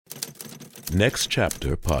Next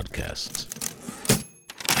Chapter Podcasts.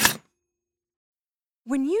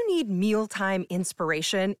 When you need mealtime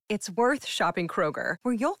inspiration, it's worth shopping Kroger,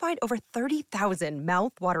 where you'll find over 30,000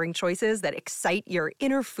 mouth-watering choices that excite your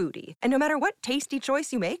inner foodie. And no matter what tasty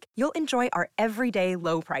choice you make, you'll enjoy our everyday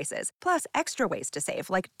low prices, plus extra ways to save,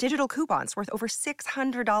 like digital coupons worth over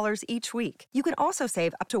 $600 each week. You can also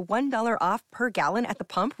save up to $1 off per gallon at the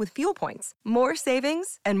pump with fuel points. More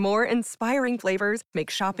savings and more inspiring flavors make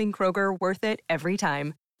shopping Kroger worth it every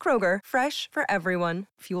time. Kroger, fresh for everyone.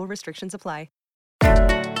 Fuel restrictions apply.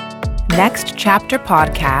 Next Chapter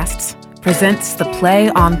Podcasts presents the Play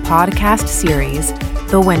on Podcast series,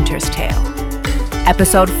 The Winter's Tale.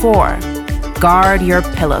 Episode 4, Guard Your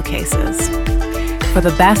Pillowcases. For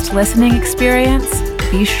the best listening experience,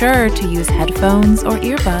 be sure to use headphones or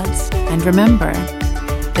earbuds, and remember,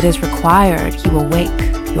 it is required you awake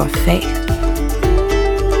your faith.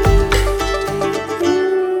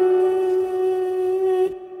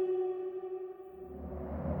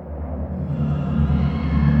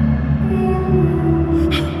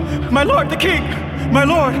 My lord, the king! My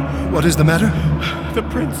lord! What is the matter? The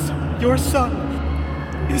prince, your son,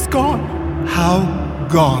 is gone. How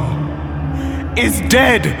gone? Is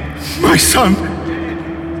dead! My son!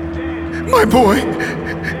 My boy!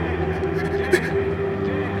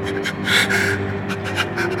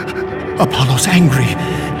 Apollo's angry,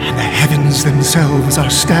 and the heavens themselves are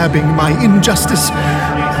stabbing my injustice.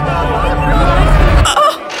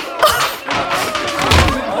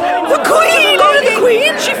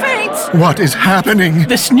 She faints! What is happening?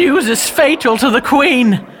 This news is fatal to the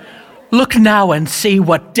queen. Look now and see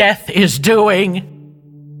what death is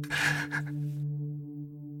doing.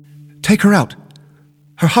 Take her out.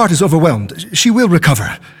 Her heart is overwhelmed. She will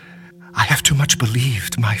recover. I have too much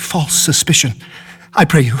believed my false suspicion. I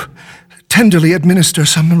pray you, tenderly administer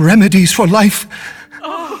some remedies for life.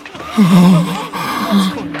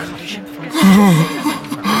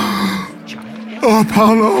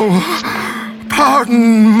 Apollo,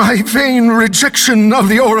 pardon my vain rejection of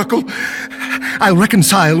the oracle. I'll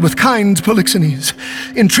reconcile with kind Polixenes.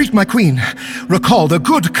 Entreat my queen. Recall the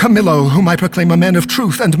good Camillo, whom I proclaim a man of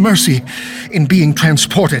truth and mercy. In being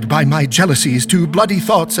transported by my jealousies to bloody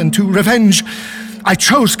thoughts and to revenge, I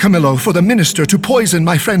chose Camillo for the minister to poison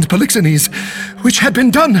my friend Polixenes, which had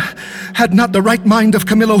been done, had not the right mind of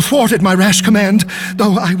Camillo thwarted my rash command,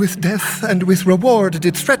 though I with death and with reward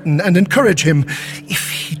did threaten and encourage him.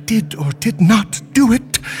 If he did or did not do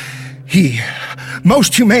it, he,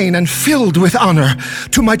 most humane and filled with honor,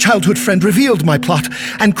 to my childhood friend revealed my plot,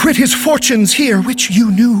 and quit his fortunes here, which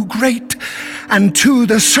you knew great, and to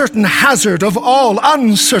the certain hazard of all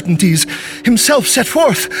uncertainties, himself set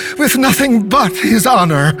forth with nothing but his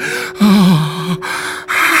honor. Oh,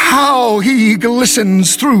 how he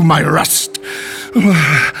glistens through my rust!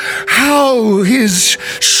 How his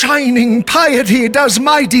shining piety does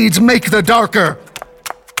my deeds make the darker!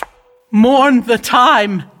 Mourn the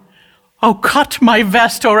time. Oh, cut my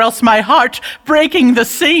vest, or else my heart, breaking the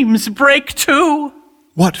seams, break too.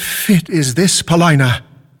 What fit is this, Paulina?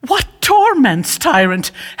 What torments,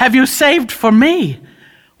 tyrant, have you saved for me?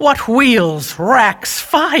 What wheels, racks,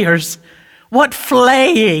 fires? What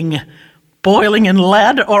flaying? Boiling in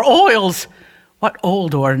lead or oils? What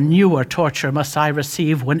old or newer torture must I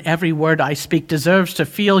receive when every word I speak deserves to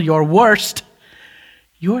feel your worst?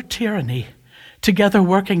 Your tyranny, together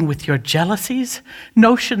working with your jealousies,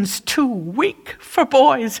 notions too weak for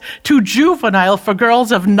boys, too juvenile for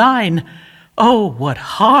girls of 9. Oh, what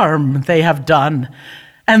harm they have done.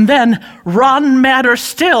 And then run madder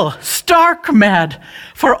still, stark mad,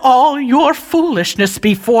 for all your foolishness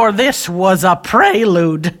before this was a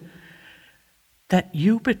prelude. That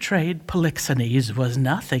you betrayed Polixenes was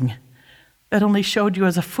nothing. That only showed you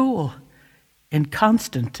as a fool,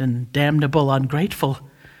 inconstant and damnable ungrateful.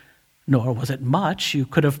 Nor was it much. You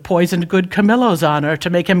could have poisoned good Camillo's honor to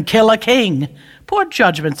make him kill a king. Poor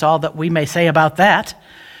judgment's all that we may say about that.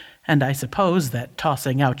 And I suppose that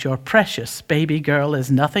tossing out your precious baby girl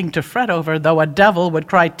is nothing to fret over, though a devil would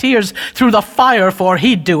cry tears through the fire for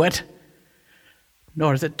he'd do it.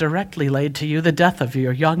 Nor is it directly laid to you the death of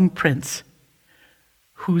your young prince,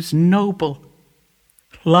 whose noble,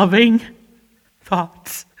 loving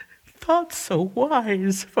thoughts so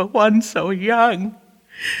wise for one so young,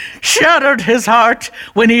 shattered his heart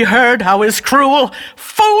when he heard how his cruel,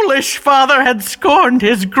 foolish father had scorned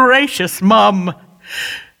his gracious mum.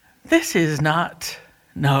 This is not,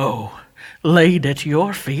 no, laid at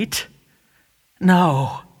your feet.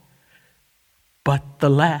 No, but the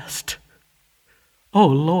last. O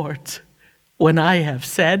lords, when I have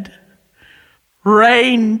said,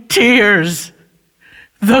 rain tears,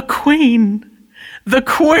 the queen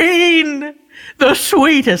The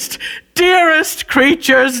sweetest, dearest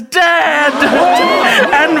creature's dead,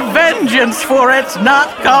 and vengeance for it's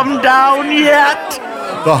not come down yet.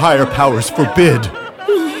 The higher powers forbid.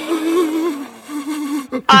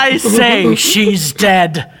 I say she's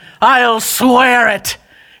dead. I'll swear it.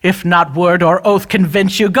 If not word or oath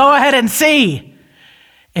convince you, go ahead and see.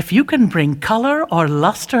 If you can bring color or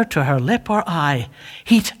luster to her lip or eye,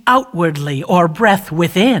 heat outwardly or breath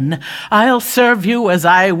within, I'll serve you as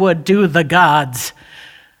I would do the gods.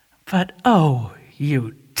 But oh,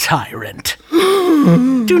 you tyrant,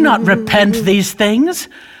 do not repent these things,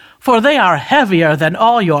 for they are heavier than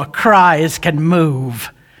all your cries can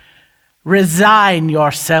move. Resign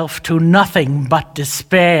yourself to nothing but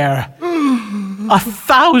despair.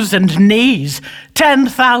 1,000 knees,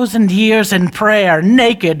 10,000 years in prayer,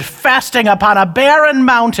 naked, fasting upon a barren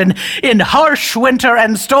mountain in harsh winter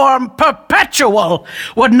and storm perpetual,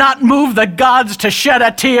 would not move the gods to shed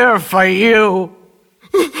a tear for you.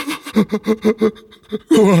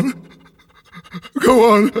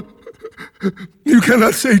 Go on. You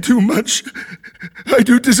cannot say too much. I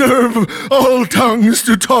do deserve all tongues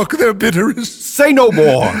to talk their bitterest. Say no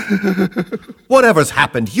more. Whatever's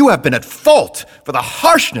happened, you have been at fault for the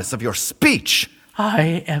harshness of your speech.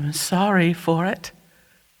 I am sorry for it.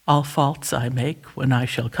 All faults I make, when I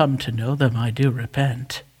shall come to know them, I do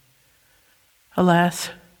repent. Alas,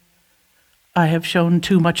 I have shown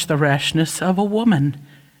too much the rashness of a woman.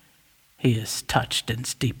 He is touched in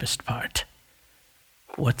its deepest part.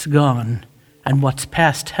 What's gone, and what's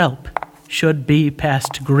past help, should be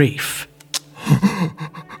past grief.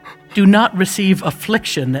 Do not receive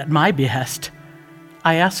affliction at my behest.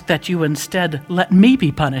 I ask that you instead let me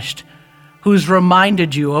be punished, who's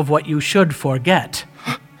reminded you of what you should forget.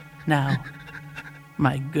 Now,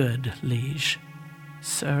 my good liege,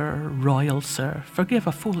 sir, royal sir, forgive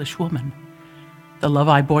a foolish woman. The love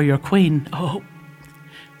I bore your queen, oh,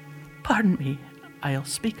 pardon me, I'll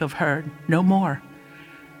speak of her no more,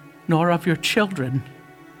 nor of your children.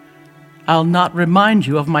 I'll not remind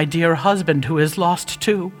you of my dear husband who is lost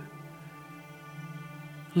too.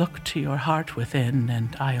 Look to your heart within,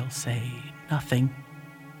 and I'll say nothing.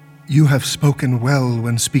 You have spoken well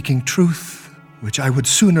when speaking truth, which I would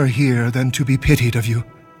sooner hear than to be pitied of you.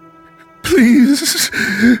 Please,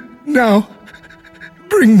 now,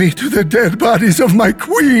 bring me to the dead bodies of my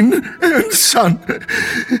queen and son.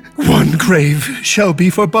 One grave shall be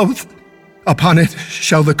for both. Upon it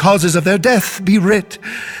shall the causes of their death be writ,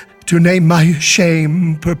 to name my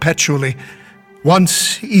shame perpetually.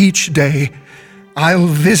 Once each day I'll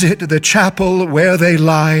visit the chapel where they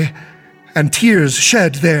lie, and tears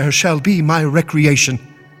shed there shall be my recreation.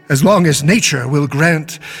 As long as nature will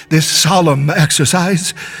grant this solemn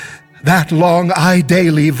exercise, that long I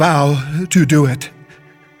daily vow to do it.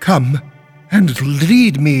 Come and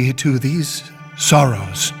lead me to these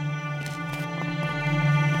sorrows.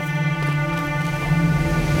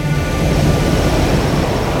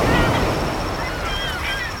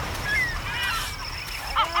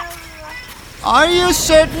 Are you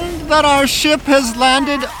certain that our ship has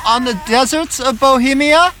landed on the deserts of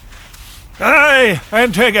Bohemia? Aye,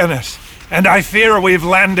 Antigonus, and I fear we've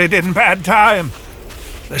landed in bad time.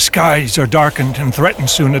 The skies are darkened and threaten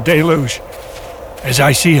soon a deluge. As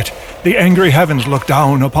I see it, the angry heavens look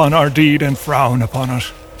down upon our deed and frown upon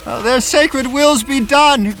us. Their sacred wills be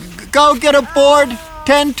done. Go get aboard,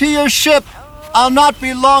 tend to your ship. I'll not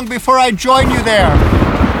be long before I join you there.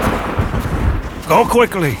 Go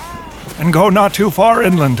quickly, and go not too far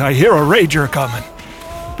inland. I hear a rager coming.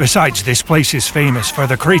 Besides, this place is famous for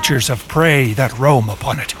the creatures of prey that roam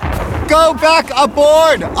upon it. Go back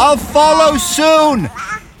aboard. I'll follow soon.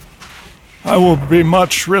 I will be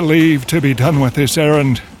much relieved to be done with this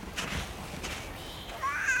errand.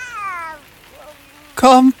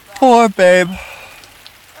 Come, poor babe.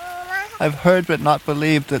 I've heard but not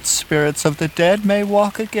believed that spirits of the dead may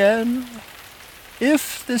walk again.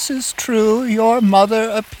 If this is true, your mother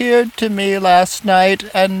appeared to me last night,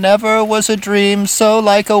 and never was a dream so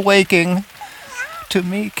like a waking. To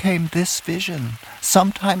me came this vision,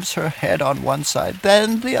 sometimes her head on one side,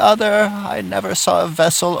 then the other. I never saw a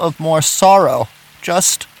vessel of more sorrow,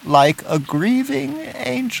 just like a grieving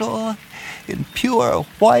angel, in pure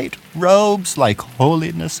white robes like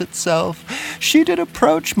holiness itself. She did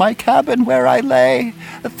approach my cabin where I lay,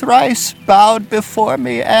 thrice bowed before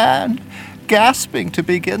me, and gasping to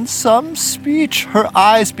begin some speech, her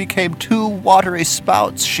eyes became two watery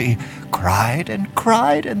spouts. She cried,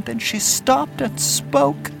 and then she stopped and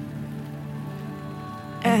spoke.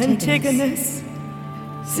 Antigonus,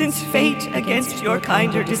 since fate against your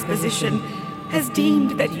kinder disposition has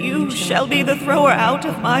deemed that you shall be the thrower out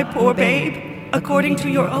of my poor babe, according to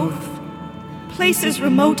your oath, places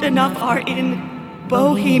remote enough are in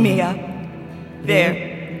Bohemia.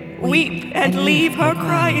 There, weep and leave her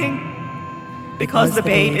crying. Because the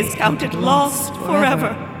babe is counted lost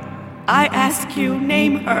forever, I ask you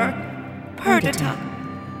name her Perdita.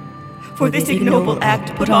 For this ignoble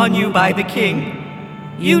act put on you by the king,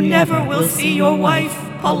 you never will see your wife,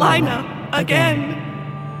 Paulina, again.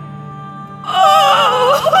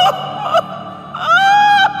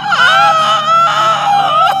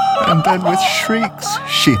 And then with shrieks,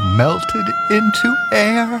 she melted into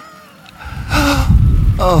air.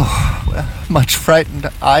 Oh, well, much frightened,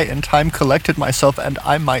 I in time collected myself, and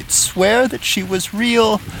I might swear that she was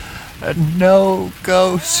real and no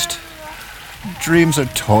ghost. Dreams are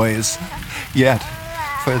toys. Yet,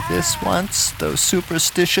 for this once, though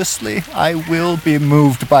superstitiously, I will be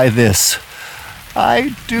moved by this.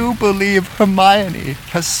 I do believe Hermione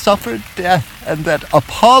has suffered death, and that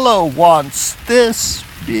Apollo wants this,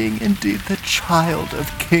 being indeed the child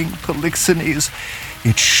of King Polixenes.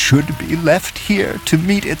 It should be left here to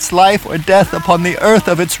meet its life or death upon the earth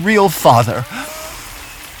of its real father.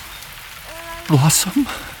 Blossom,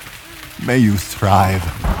 may you thrive.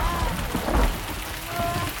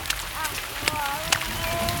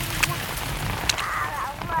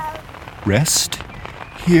 Rest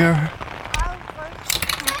here.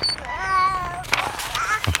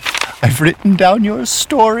 I've written down your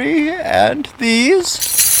story and these,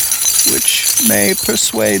 which may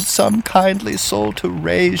persuade some kindly soul to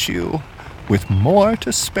raise you with more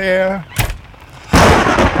to spare.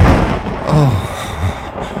 Oh,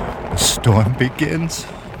 the storm begins.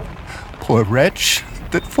 Poor wretch,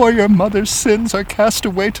 that for your mother's sins are cast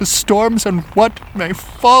away to storms, and what may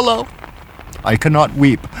follow. I cannot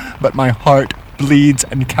weep, but my heart bleeds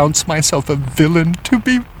and counts myself a villain to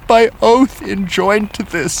be by oath enjoined to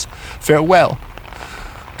this. Farewell.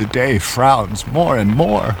 The day frowns more and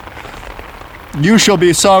more. You shall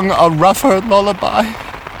be sung a rougher lullaby.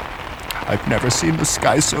 I've never seen the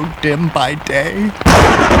sky so dim by day.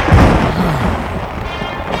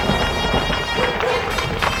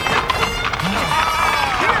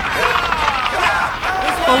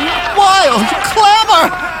 A wild clamor!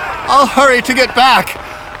 I'll hurry to get back.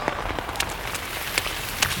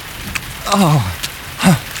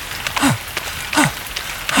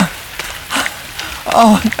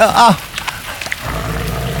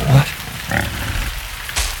 What?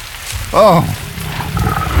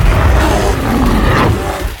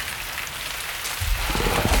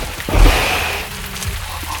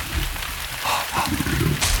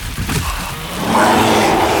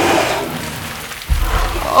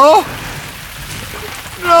 Oh,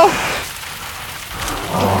 no.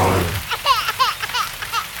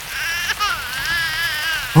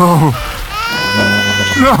 Oh,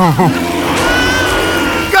 no.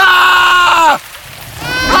 Ah!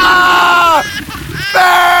 Ah!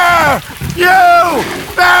 Bear! You!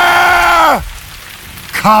 Bear!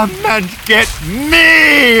 Come and get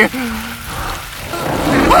me!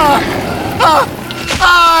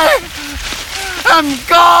 I am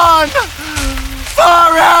gone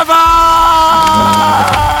forever!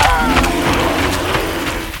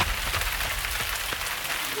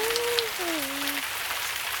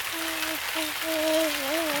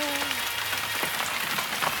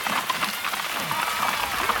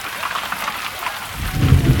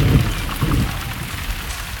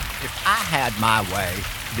 If I had my way,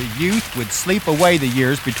 the youth would sleep away the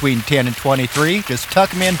years between 10 and 23, just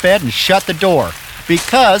tuck them in bed and shut the door.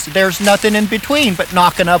 Because there's nothing in between but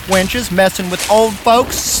knocking up wenches, messing with old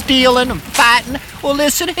folks, stealing and fighting. Well,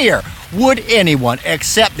 listen here. Would anyone,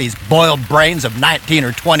 except these boiled brains of 19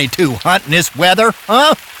 or 22, hunt in this weather,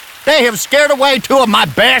 huh? They have scared away two of my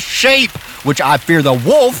best sheep, which I fear the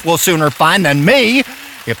wolf will sooner find than me.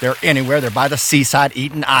 If they're anywhere, they're by the seaside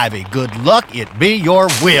eating ivy. Good luck, it be your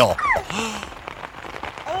will.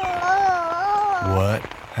 What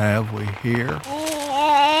have we here?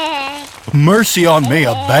 Mercy on me,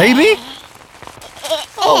 a baby?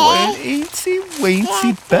 Oh, an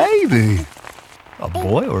eensy-weensy baby. A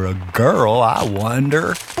boy or a girl, I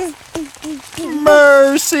wonder.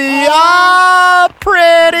 Mercy,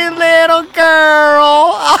 pretty little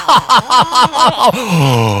girl.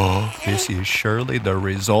 This is surely the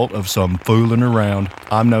result of some fooling around.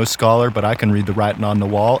 I'm no scholar, but I can read the writing on the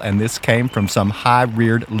wall, and this came from some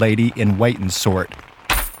high-reared lady-in-waiting sort.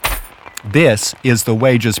 This is the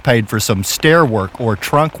wages paid for some stair work or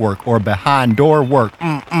trunk work or behind-door work.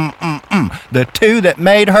 The two that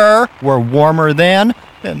made her were warmer then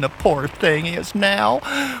than the poor thing is now.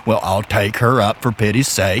 Well, I'll take her up for pity's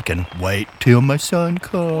sake and wait till my son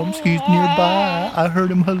comes. He's nearby. I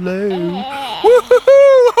heard him hello.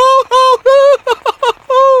 Woo-hoo-hoo! Ho, ho, ho, ho,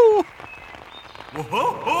 ho.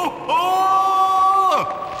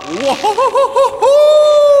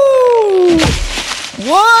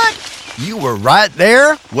 What? You were right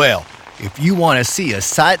there? Well, if you want to see a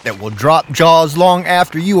sight that will drop jaws long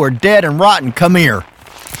after you are dead and rotten, come here.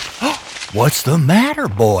 What's the matter,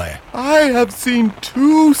 boy? I have seen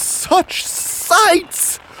two such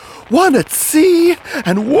sights. One at sea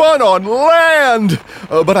and one on land.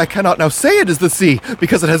 But I cannot now say it is the sea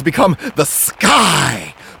because it has become the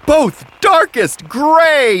sky. Both darkest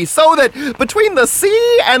gray, so that between the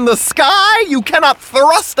sea and the sky you cannot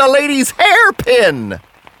thrust a lady's hairpin.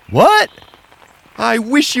 What? I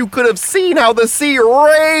wish you could have seen how the sea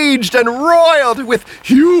raged and roiled with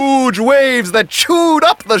huge waves that chewed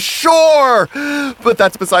up the shore. But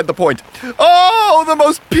that's beside the point. Oh, the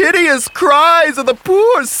most piteous cries of the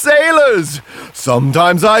poor sailors.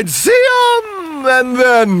 Sometimes I'd see 'em and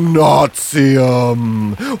then not see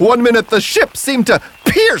 'em. One minute the ship seemed to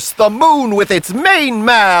pierce the moon with its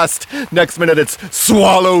mainmast. Next minute it's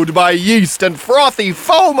swallowed by yeast and frothy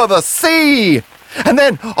foam of the sea. And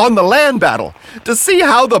then, on the land battle, to see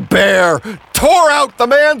how the bear tore out the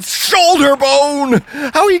man's shoulder bone,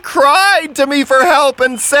 how he cried to me for help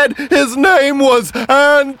and said his name was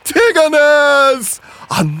Antigonus,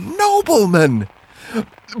 a nobleman.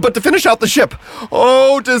 But to finish out the ship,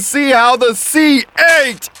 oh, to see how the sea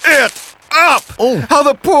ate it up! Oh. How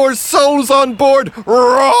the poor souls on board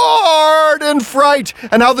roared in fright,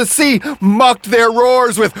 and how the sea mocked their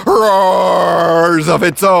roars with roars of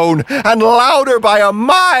its own, and louder by a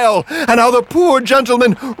mile, and how the poor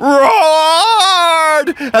gentleman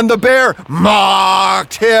roared, and the bear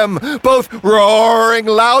mocked him, both roaring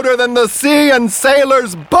louder than the sea and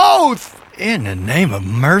sailors both. In the name of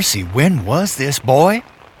mercy, when was this, boy?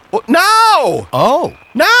 Now! Oh.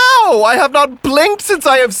 Now! I have not blinked since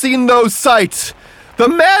I have seen those sights. The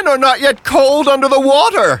men are not yet cold under the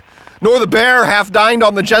water, nor the bear half dined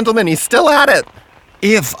on the gentleman. He's still at it.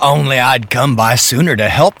 If only I'd come by sooner to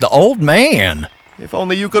help the old man. If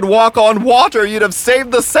only you could walk on water, you'd have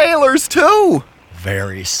saved the sailors, too.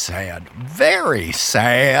 Very sad, very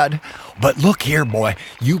sad. But look here, boy,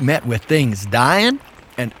 you met with things dying,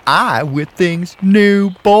 and I with things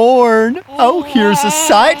newborn. Oh, here's a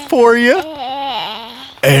sight for you.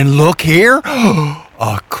 And look here,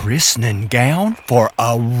 a christening gown for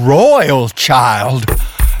a royal child.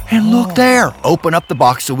 And look there, open up the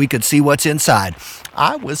box so we could see what's inside.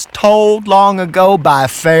 I was told long ago by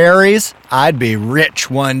fairies I'd be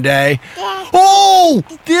rich one day. Oh,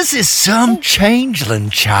 this is some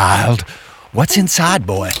changeling child. What's inside,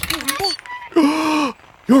 boy?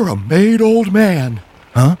 You're a made old man.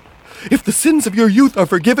 Huh? If the sins of your youth are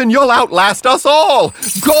forgiven, you'll outlast us all.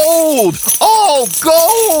 Gold! All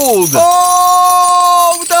gold!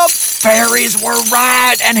 Oh, the fairies were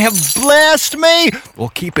right and have blessed me. Well,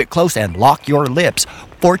 keep it close and lock your lips.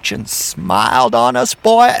 Fortune smiled on us,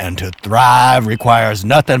 boy, and to thrive requires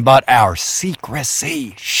nothing but our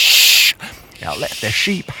secrecy. Shh! Now let the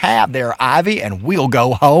sheep have their ivy and we'll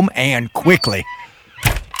go home and quickly.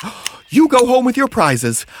 You go home with your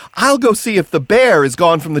prizes. I'll go see if the bear is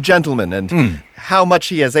gone from the gentleman and how much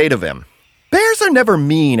he has ate of him. Bears are never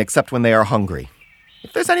mean except when they are hungry.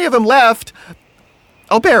 If there's any of him left,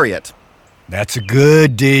 I'll bury it. That's a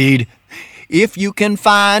good deed. If you can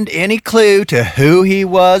find any clue to who he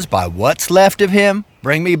was by what's left of him,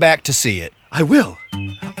 bring me back to see it. I will.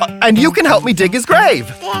 And you can help me dig his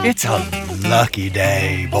grave. It's a lucky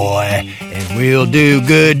day, boy, and we'll do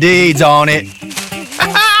good deeds on it.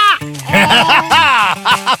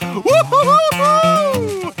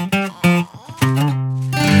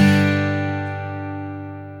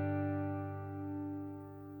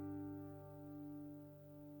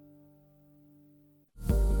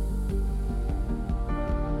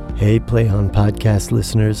 Hey, Play On Podcast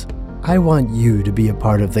listeners, I want you to be a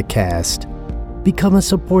part of the cast. Become a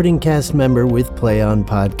supporting cast member with Play On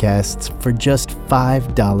Podcasts for just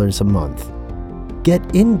 $5 a month.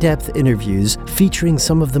 Get in-depth interviews featuring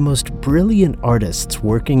some of the most brilliant artists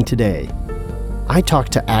working today. I talk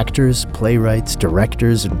to actors, playwrights,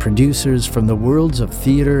 directors, and producers from the worlds of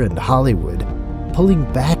theater and Hollywood, pulling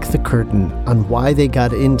back the curtain on why they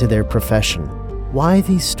got into their profession, why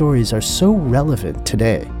these stories are so relevant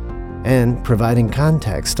today, and providing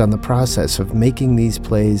context on the process of making these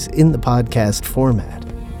plays in the podcast format.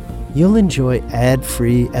 You'll enjoy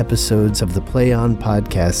ad-free episodes of the Play On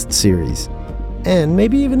Podcast series, and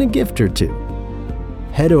maybe even a gift or two.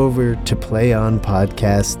 Head over to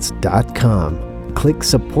playonpodcasts.com, click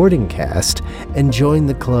Supporting Cast, and join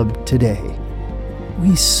the club today.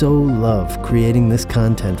 We so love creating this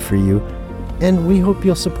content for you, and we hope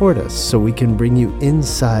you'll support us so we can bring you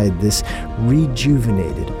inside this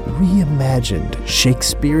rejuvenated, reimagined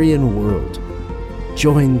Shakespearean world.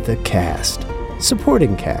 Join the cast.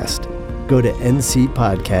 Supporting cast. Go to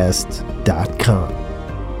ncpodcasts.com.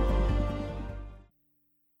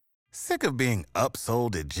 Sick of being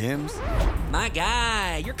upsold at gyms? My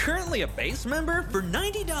guy, you're currently a base member? For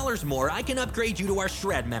 $90 more, I can upgrade you to our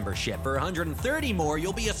Shred membership. For $130 more,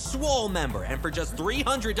 you'll be a Swole member. And for just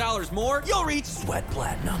 $300 more, you'll reach Sweat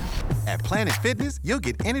Platinum. At Planet Fitness, you'll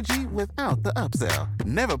get energy without the upsell.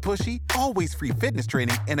 Never pushy, always free fitness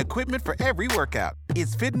training and equipment for every workout.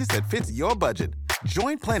 It's fitness that fits your budget.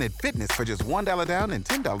 Join Planet Fitness for just $1 down and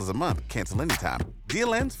 $10 a month. Cancel anytime.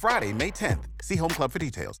 Deal ends Friday, May 10th. See Home Club for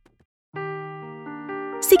details.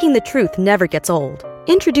 Seeking the truth never gets old.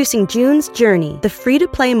 Introducing June's Journey, the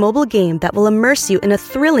free-to-play mobile game that will immerse you in a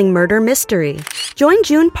thrilling murder mystery. Join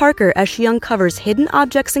June Parker as she uncovers hidden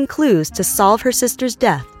objects and clues to solve her sister's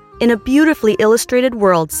death in a beautifully illustrated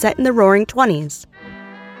world set in the Roaring '20s.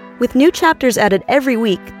 With new chapters added every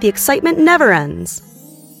week, the excitement never ends.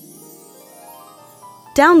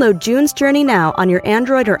 Download June's Journey now on your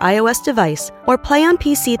Android or iOS device, or play on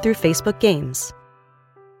PC through Facebook Games.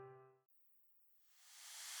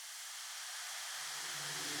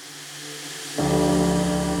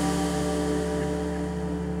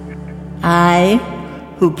 I,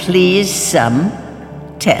 who please some,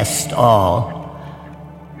 test all,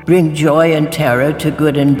 bring joy and terror to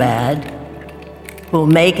good and bad, who'll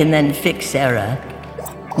make and then fix error,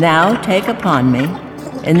 now take upon me,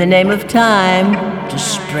 in the name of time, to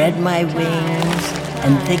spread my wings,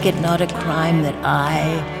 and think it not a crime that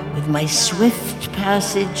I, with my swift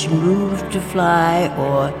passage, move to fly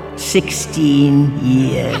o'er 16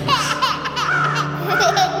 years.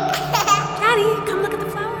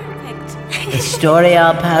 The story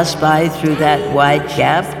I'll pass by through that wide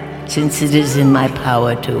gap, since it is in my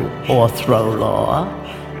power to o'erthrow law,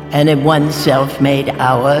 and in one self-made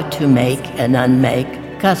hour to make and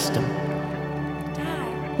unmake custom.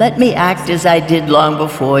 Let me act as I did long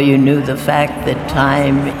before you knew the fact that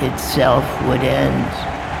time itself would end.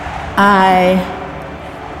 I,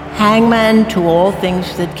 hangman to all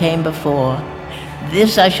things that came before,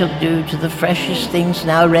 this I shall do to the freshest things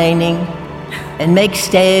now reigning, and make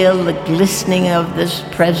stale the glistening of this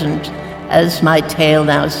present as my tale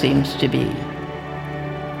now seems to be.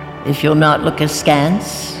 If you'll not look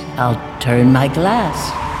askance, I'll turn my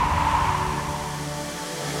glass.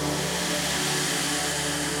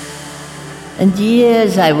 And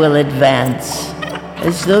years I will advance,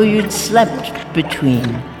 as though you'd slept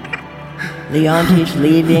between. Leontes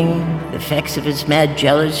leaving, the effects of his mad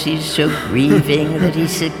jealousies so grieving that he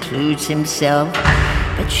secludes himself.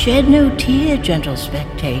 But shed no tear, gentle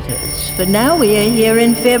spectators, for now we are here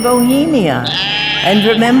in fair Bohemia. And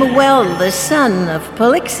remember well the son of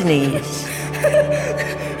Polixenes.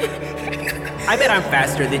 I bet I'm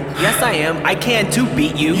faster than... Yes, I am. I can too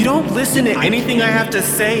beat you. You don't listen to anything I have to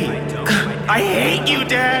say. I hate you,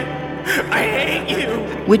 Dad. I hate you.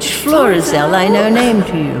 Which Florizel I now name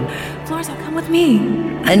to you. Florizel, come with me.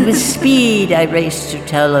 And with speed I race to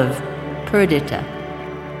tell of Perdita,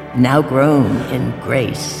 now grown in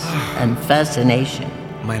grace and fascination.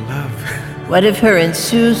 My love. What of her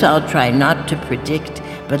ensues I'll try not to predict,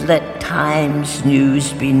 but let time's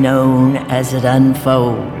news be known as it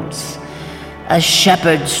unfolds. A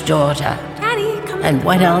shepherd's daughter. Daddy, come And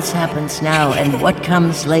what else happens now and what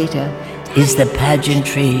comes later is the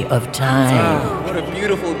pageantry of time. Oh, what a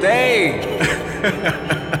beautiful day.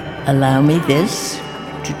 Allow me this,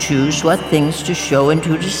 to choose what things to show and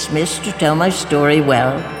to dismiss, to tell my story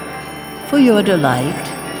well, for your delight.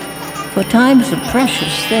 For time's a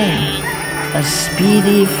precious thing, a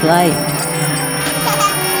speedy flight.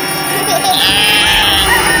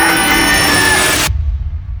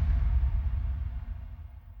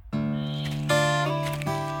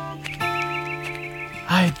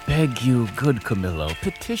 I beg you, good Camillo,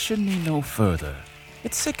 petition me no further.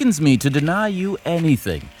 It sickens me to deny you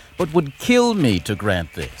anything, but would kill me to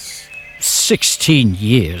grant this. 16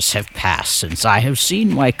 years have passed since I have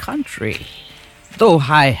seen my country. Though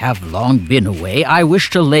I have long been away, I wish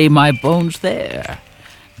to lay my bones there.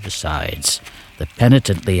 Besides, the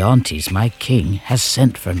penitent Leontes, my king, has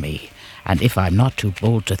sent for me, and if I'm not too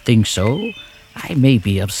bold to think so, I may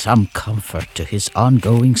be of some comfort to his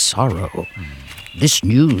ongoing sorrow. This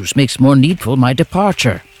news makes more needful my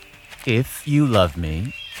departure. If you love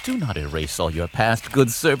me, do not erase all your past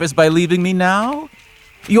good service by leaving me now.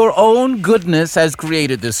 Your own goodness has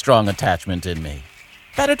created this strong attachment in me.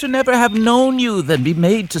 Better to never have known you than be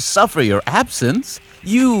made to suffer your absence.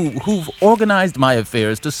 You, who've organized my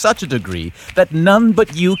affairs to such a degree that none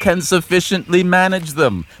but you can sufficiently manage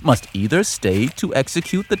them, must either stay to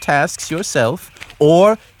execute the tasks yourself,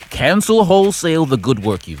 or cancel wholesale the good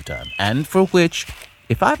work you've done, and for which,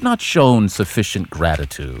 if I've not shown sufficient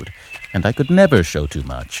gratitude, and I could never show too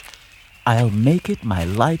much, I'll make it my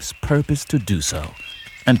life's purpose to do so.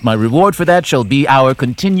 And my reward for that shall be our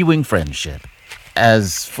continuing friendship.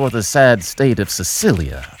 As for the sad state of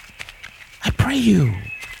Cecilia, I pray you,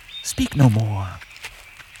 speak no more.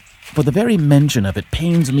 For the very mention of it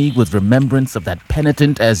pains me with remembrance of that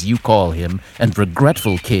penitent, as you call him, and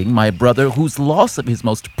regretful king, my brother, whose loss of his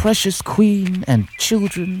most precious queen and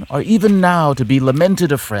children are even now to be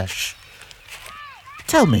lamented afresh.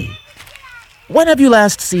 Tell me, when have you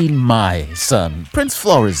last seen my son, Prince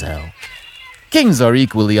Florizel? Kings are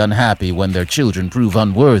equally unhappy when their children prove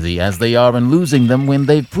unworthy, as they are in losing them when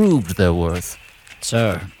they've proved their worth.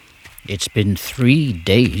 Sir, it's been 3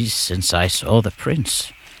 days since I saw the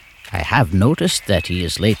prince. I have noticed that he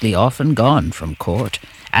is lately often gone from court,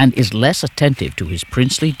 and is less attentive to his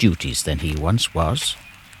princely duties than he once was.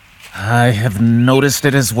 I have noticed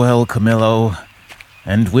it as well, Camillo,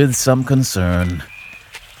 and with some concern.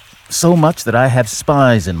 So much that I have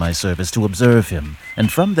spies in my service to observe him, and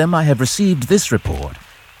from them I have received this report,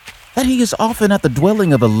 that he is often at the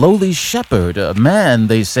dwelling of a lowly shepherd, a man,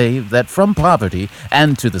 they say, that from poverty,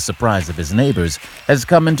 and to the surprise of his neighbors, has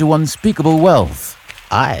come into unspeakable wealth.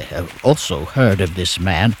 I have also heard of this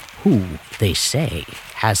man who, they say,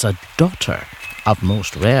 has a daughter of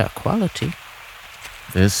most rare quality.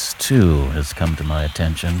 This, too, has come to my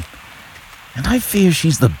attention, and I fear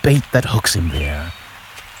she's the bait that hooks him there.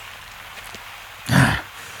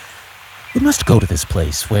 We must go to this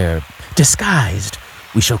place where, disguised,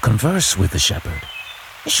 we shall converse with the shepherd.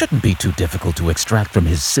 It shouldn't be too difficult to extract from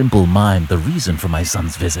his simple mind the reason for my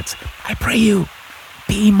son's visits. I pray you,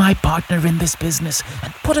 be my partner in this business,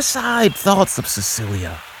 and put aside thoughts of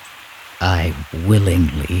Cecilia. I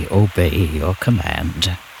willingly obey your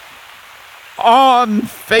command. On,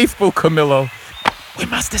 faithful Camillo. We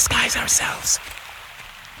must disguise ourselves.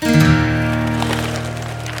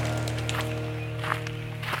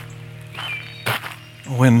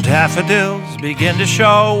 When daffodils begin to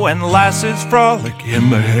show and lasses frolic in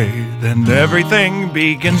the hay, then everything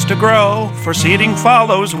begins to grow, for seeding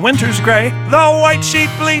follows winter's gray. The white sheet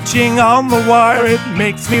bleaching on the wire, it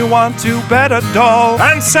makes me want to bet a doll,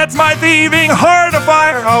 and sets my thieving heart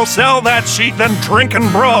afire. I'll sell that sheet, then drink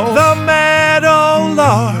and brawl. The meadow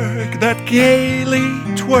lark that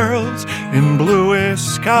gaily twirls in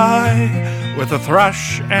bluest sky, with the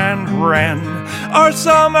thrush and wren, are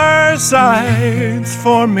summer sights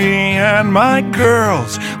for me and my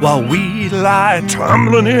girls, while we lie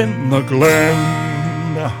tumbling in the glen.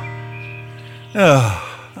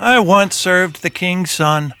 I once served the king's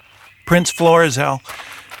son, Prince Florizel,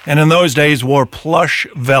 and in those days wore plush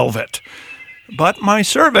velvet. But my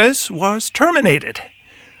service was terminated.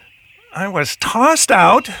 I was tossed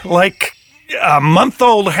out like a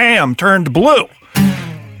month-old ham turned blue.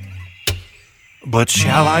 But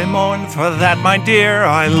shall I mourn for that, my dear?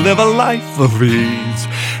 I live a life of ease,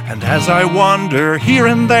 and as I wander here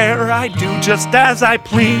and there, I do just as I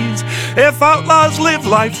please. If outlaws live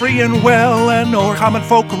life free and well, and or common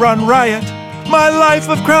folk run riot, my life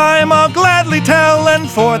of crime I'll gladly tell, and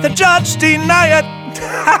for the judge deny it.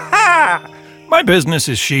 My business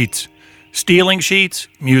is sheets. Stealing sheets,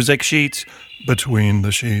 music sheets, between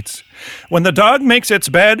the sheets. When the dog makes its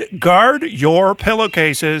bed, guard your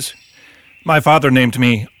pillowcases. My father named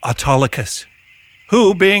me Autolycus,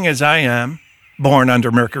 who, being as I am, born under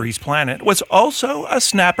Mercury's planet, was also a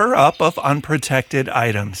snapper up of unprotected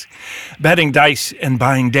items. Betting dice and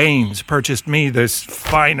buying dames purchased me this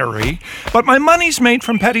finery, but my money's made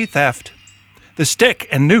from petty theft. The stick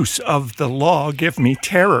and noose of the law give me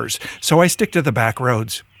terrors, so I stick to the back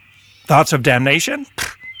roads. Thoughts of damnation?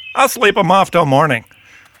 I'll sleep 'em off till morning.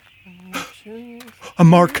 A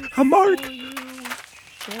mark.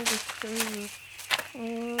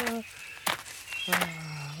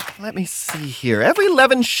 Let me see here. Every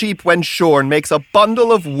 11 sheep when shorn makes a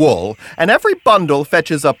bundle of wool, and every bundle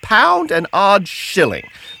fetches £1 and odd shilling.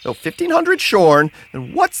 So 1,500 shorn,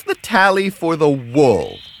 then what's the tally for the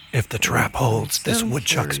wool? If the trap holds, this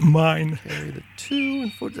woodchuck's mine. Carry the 2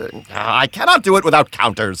 and 4. I cannot do it without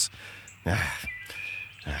counters.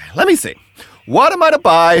 Let me see. What am I to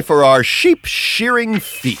buy for our sheep shearing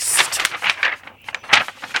feast?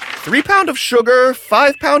 3 pound of sugar,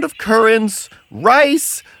 5 pound of currants,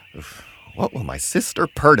 rice. What will my sister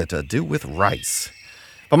Perdita do with rice?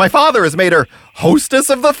 But my father has made her hostess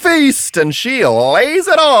of the feast, and she lays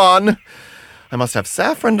it on. I must have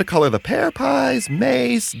saffron to color the pear pies,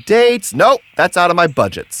 mace, dates. Nope, that's out of my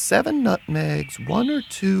budget. 7 nutmegs, 1 or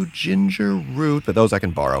 2 ginger root, but those I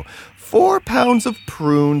can borrow. 4 pounds of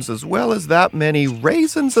prunes, as well as that many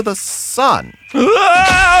raisins of the sun.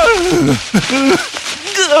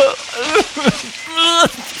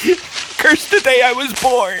 Curse the day I was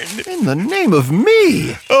born. In the name of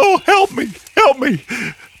me. Oh, help me, help me.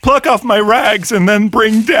 Pluck off my rags and then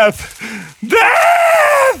bring death.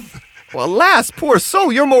 Death! Well, alas, poor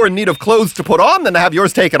soul, you're more in need of clothes to put on than to have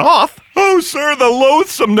yours taken off. Oh, sir, the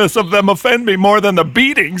loathsomeness of them offend me more than the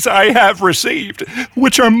beatings I have received,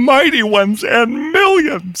 which are mighty ones and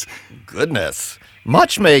millions. Goodness,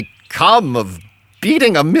 much may come of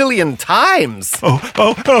beating 1,000,000 times.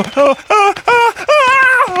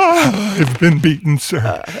 I've been beaten,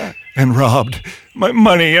 sir, and robbed. My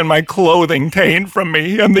money and my clothing ta'en from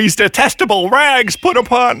me, and these detestable rags put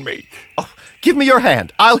upon me. Oh, give me your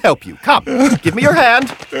hand. I'll help you. Come, give me your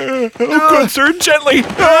hand. Good sir, gently.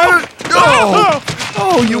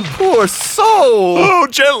 Oh, you poor soul. Oh,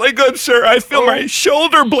 gently, good sir. I feel my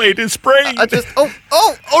shoulder blade is sprained. Oh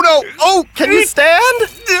no. Oh, can you stand?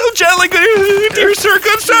 Oh, gently, good, dear sir,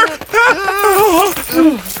 good sir.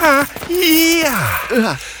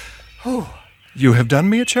 Yeah. You have done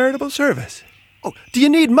me a charitable service. Oh, do you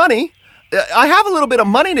need money? I have a little bit of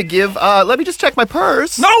money to give. Let me just check my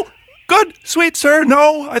purse. No! Good, sweet sir.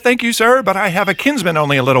 No, I thank you, sir, but I have a kinsman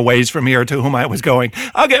only a little ways from here to whom I was going.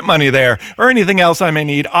 I'll get money there, or anything else I may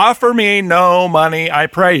need. Offer me no money, I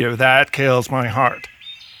pray you. That kills my heart.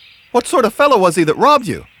 What sort of fellow was he that robbed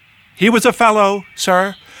you? He was a fellow,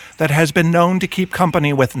 sir, that has been known to keep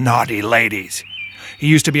company with naughty ladies. He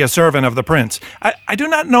used to be a servant of the prince. I do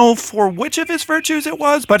not know for which of his virtues it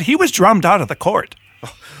was, but he was drummed out of the court.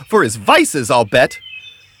 For his vices, I'll bet.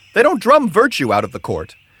 They don't drum virtue out of the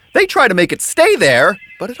court. They try to make it stay there,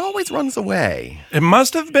 but it always runs away. It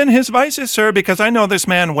must have been his vices, sir, because I know this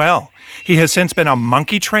man well. He has since been a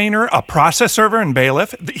monkey trainer, a process server, and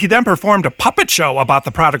bailiff. He then performed a puppet show about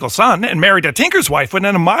the prodigal son and married a tinker's wife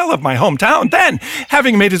within a mile of my hometown. Then,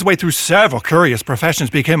 having made his way through several curious professions,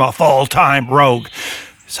 became a full-time rogue.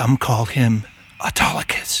 Some call him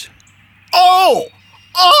Autolycus. Oh!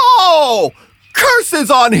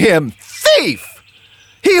 Curses on him! Thief!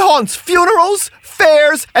 He haunts funerals,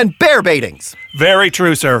 fairs, and bear baitings. Very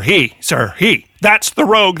true, sir. He. That's the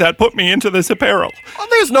rogue that put me into this apparel. Well,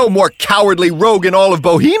 there's no more cowardly rogue in all of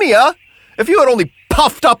Bohemia. If you had only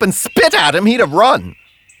puffed up and spit at him, he'd have run.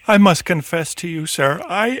 I must confess to you, sir,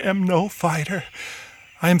 I am no fighter.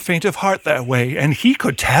 I am faint of heart that way, and he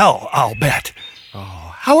could tell, I'll bet.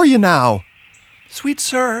 Oh, how are you now? Sweet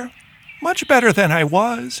sir, much better than I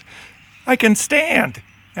was. I can stand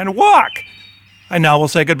and walk. I now will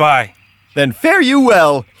say goodbye. Then fare you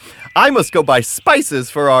well. I must go buy spices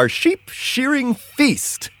for our sheep shearing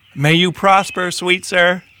feast. May you prosper, sweet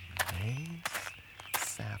sir.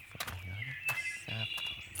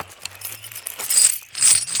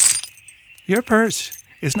 Your purse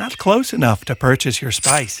is not close enough to purchase your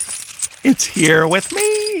spice. It's here with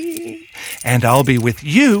me, and I'll be with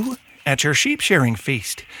you at your sheep shearing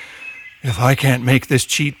feast. If I can't make this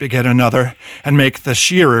cheat beget another, and make the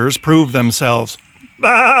shearers prove themselves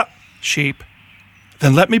sheep,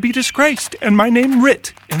 then let me be disgraced and my name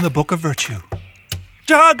writ in the book of virtue.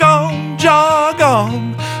 Jog on,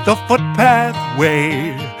 the footpath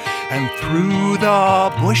way, and through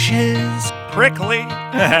the bushes prickly.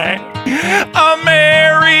 A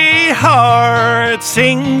merry heart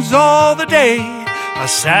sings all the day, a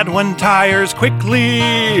sad one tires quickly.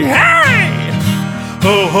 Hey!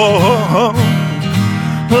 Ho, ho, ho, ho.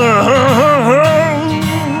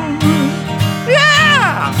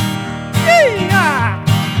 Yeah! Yeehaw!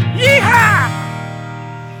 Yeehaw!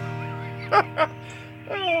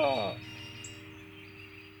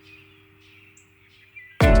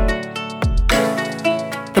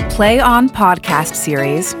 The Play On podcast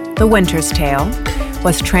series, The Winter's Tale,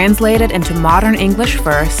 was translated into modern English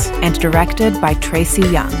verse and directed by Tracy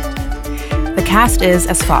Young. The cast is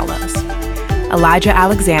as follows: Elijah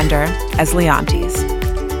Alexander as Leontes,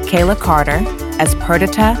 Kayla Carter as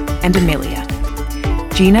Perdita and Amelia,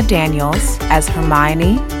 Gina Daniels as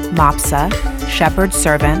Hermione, Mopsa, Shepherd's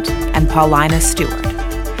Servant, and Paulina Stewart,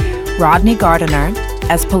 Rodney Gardiner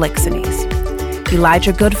as Polixenes,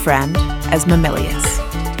 Elijah Goodfriend as Mamilius,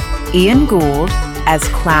 Ian Gould as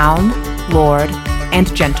Clown, Lord,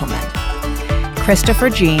 and Gentleman, Christopher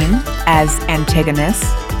Jean as Antigonus,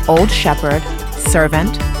 Old Shepherd,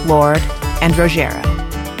 Servant, Lord, and Rogero,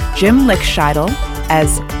 Jim Lickscheidel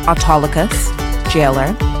as Autolycus,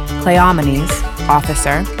 Jailer, Cleomenes,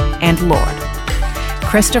 Officer, and Lord,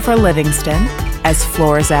 Christopher Livingston as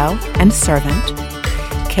Florizel and Servant,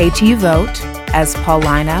 KT Vogt as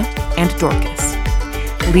Paulina and Dorcas,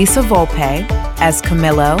 Lisa Volpe as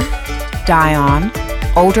Camillo, Dion,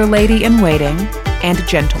 Older Lady in Waiting, and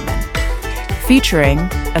Gentleman, featuring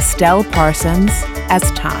Estelle Parsons as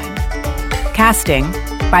Time. Casting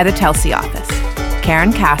by the Telsey Office,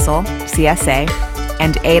 Karen Castle, CSA,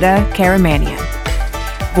 and Ada Karamanian.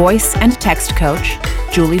 Voice and text coach,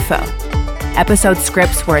 Julie Foe. Episode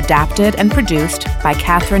scripts were adapted and produced by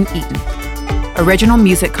Catherine Eaton. Original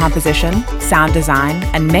music composition, sound design,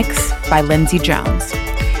 and mix by Lindsay Jones.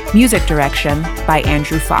 Music direction by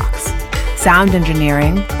Andrew Fox. Sound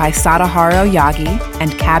engineering by Sadaharu Yagi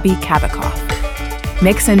and Kabi Kabikoff.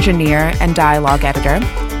 Mix engineer and dialogue editor,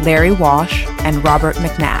 Larry Walsh and Robert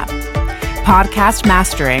McNabb. Podcast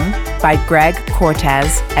mastering by Greg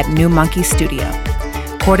Cortez at New Monkey Studio.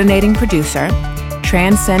 Coordinating producer,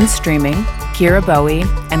 Transcend Streaming, Kira Bowie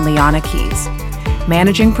and Liana Keys.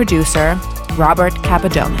 Managing producer, Robert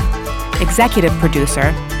Capadona. Executive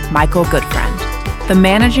producer, Michael Goodfriend. The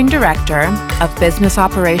Managing Director of Business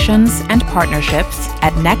Operations and Partnerships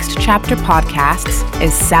at Next Chapter Podcasts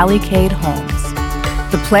is Sally Cade Holmes.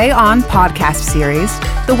 The Play On podcast series,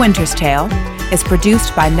 The Winter's Tale, is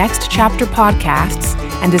produced by Next Chapter Podcasts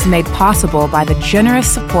and is made possible by the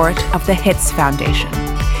generous support of the Hits Foundation.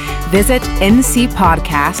 Visit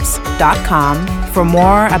ncpodcasts.com for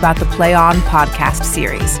more about the Play On podcast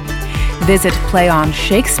series. Visit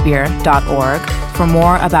playonshakespeare.org for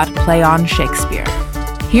more about Play On Shakespeare.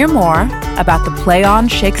 Hear more about the Play On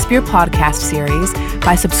Shakespeare podcast series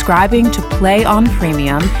by subscribing to Play On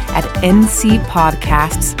Premium at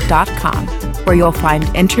ncpodcasts.com, where you'll find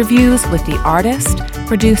interviews with the artists,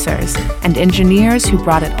 producers, and engineers who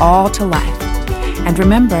brought it all to life. And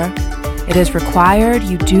remember, it is required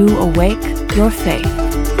you do awake your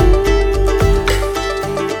faith.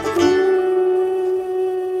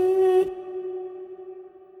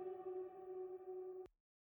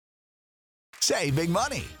 Save big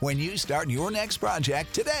money when you start your next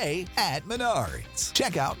project today at Menards.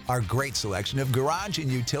 Check out our great selection of garage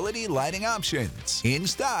and utility lighting options. In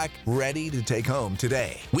stock, ready to take home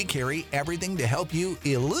today. We carry everything to help you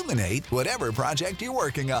illuminate whatever project you're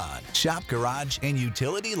working on. Shop garage and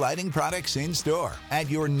utility lighting products in store at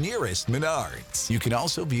your nearest Menards. You can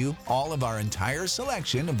also view all of our entire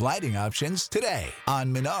selection of lighting options today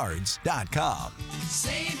on Menards.com.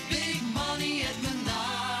 Save big money at Menards.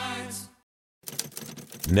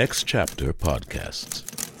 Next Chapter Podcasts.